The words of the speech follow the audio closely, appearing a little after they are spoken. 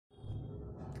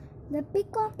The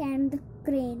Peacock and the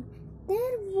Crane.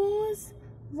 There was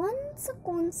once a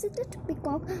conceited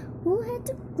peacock who had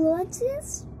a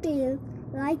gorgeous tail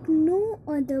like no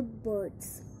other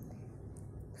birds.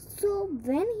 So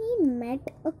when he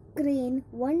met a crane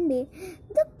one day,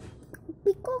 the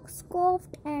peacock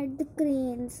scoffed at the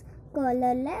crane's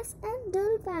colorless and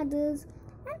dull feathers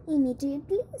and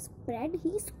immediately spread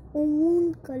his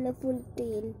own colorful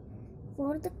tail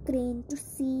for the crane to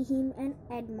see him and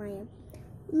admire.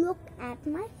 "Look at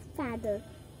my feather,"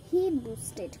 he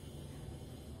boasted.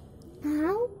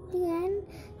 How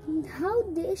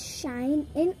they shine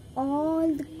in all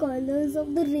the colors of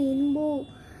the rainbow,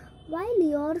 while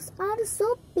yours are so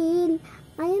pale.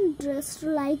 I am dressed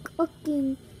like a king."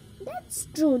 "That's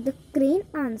true," the crane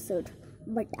answered,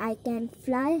 "but I can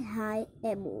fly high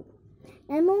above,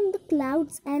 among the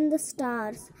clouds and the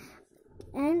stars,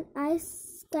 and I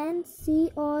can see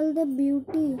all the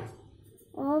beauty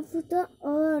of the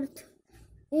earth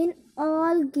in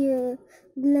all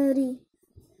glory,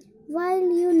 while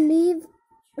you live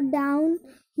down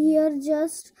here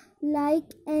just like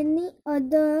any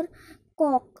other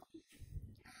cock.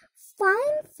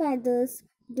 Fine feathers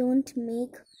don't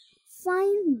make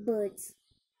fine birds."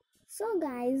 So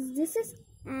guys, this is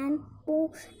an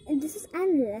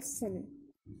lesson.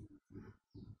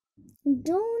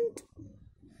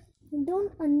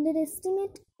 Don't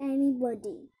underestimate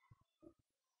anybody.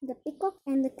 The Peacock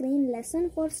and the Crane lesson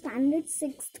for standard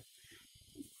 6th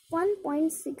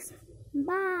 1.6.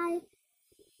 Bye.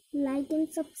 Like and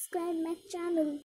subscribe my channel.